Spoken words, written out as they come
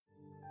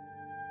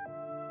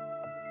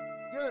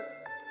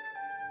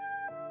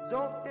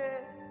Zonté,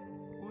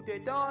 ou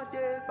détendé,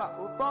 pas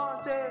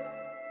offensé.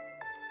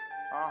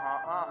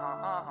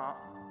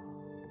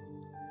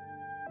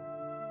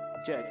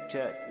 Check,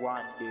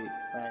 1, 2,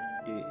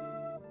 1, 2.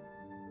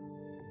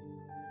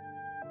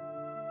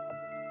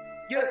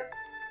 Yeah.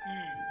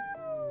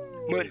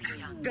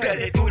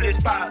 Fais tout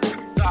l'espace,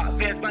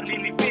 traverse ma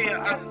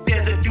l'univers,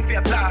 astèse tout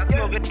fait place,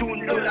 me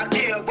retourne de la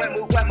terre, ouais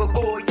me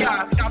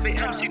goyasse,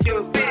 KVMC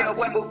de père,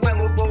 ouais me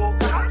vaut,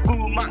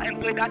 Skouma un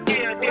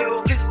prédateur,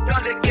 terroriste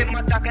dans les games,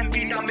 attaque un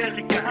ville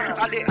américain,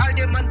 allez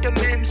demande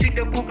même si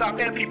te pour faire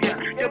plus bien,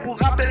 te pour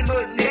rappel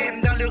me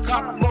name dans le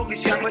rap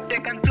mauricien, me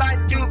take and fly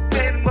to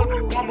fame,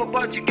 me prends mon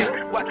portugais,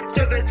 ouais,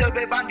 serve,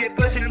 bandé,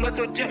 facile, me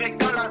saute direct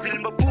dans l'asile,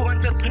 me pour un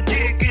seul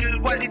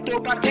ridicule, ouais, il est trop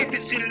pas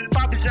difficile,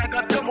 pas besoin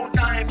de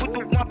montagne, pour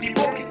tout moi plus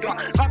beau qui doit,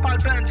 rafale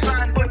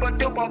punchline, boy, quand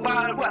tu pas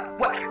mal,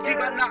 ouais, si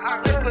ben là,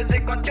 arrête de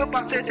causer, quand tu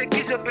passes, c'est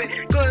qui se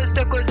fait, cause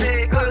de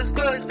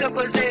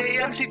causer,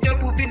 même si tu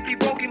pour venir plus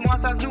beau qui moi,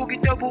 ça joue, qui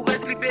te pourrait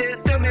slipper,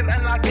 c'est même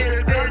en la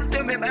gueule,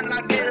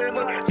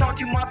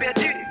 sentiment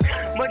perdu,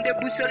 moi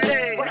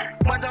déboussolé,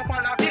 moi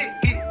j'enfant la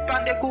vie, pas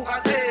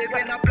découragé,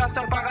 ben la place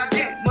en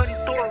paradis, moi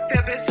trop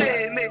fait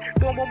baisser, mais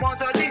pour moment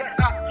joli,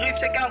 arrive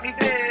c'est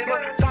qu'arrivé,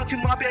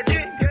 sentiment perdu,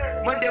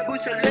 moi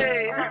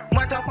déboussolé,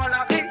 moi j'enfant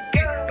la vie,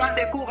 pas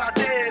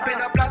découragé, ben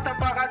la place en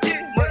paradis,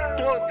 moi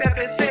trop fait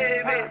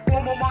baisser, mais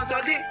pour moment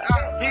joli,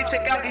 arrive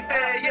c'est qu'arrivé,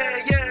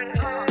 yeah,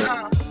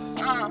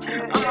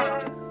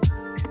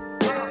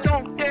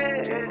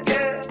 santé,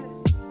 yeah,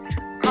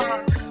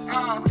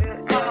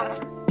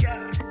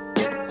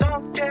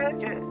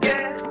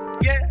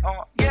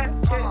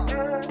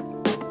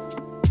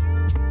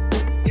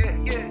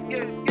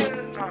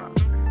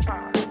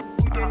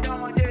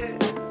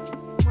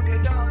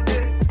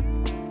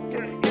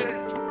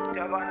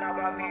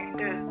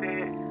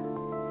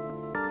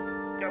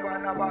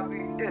 Never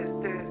been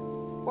tested.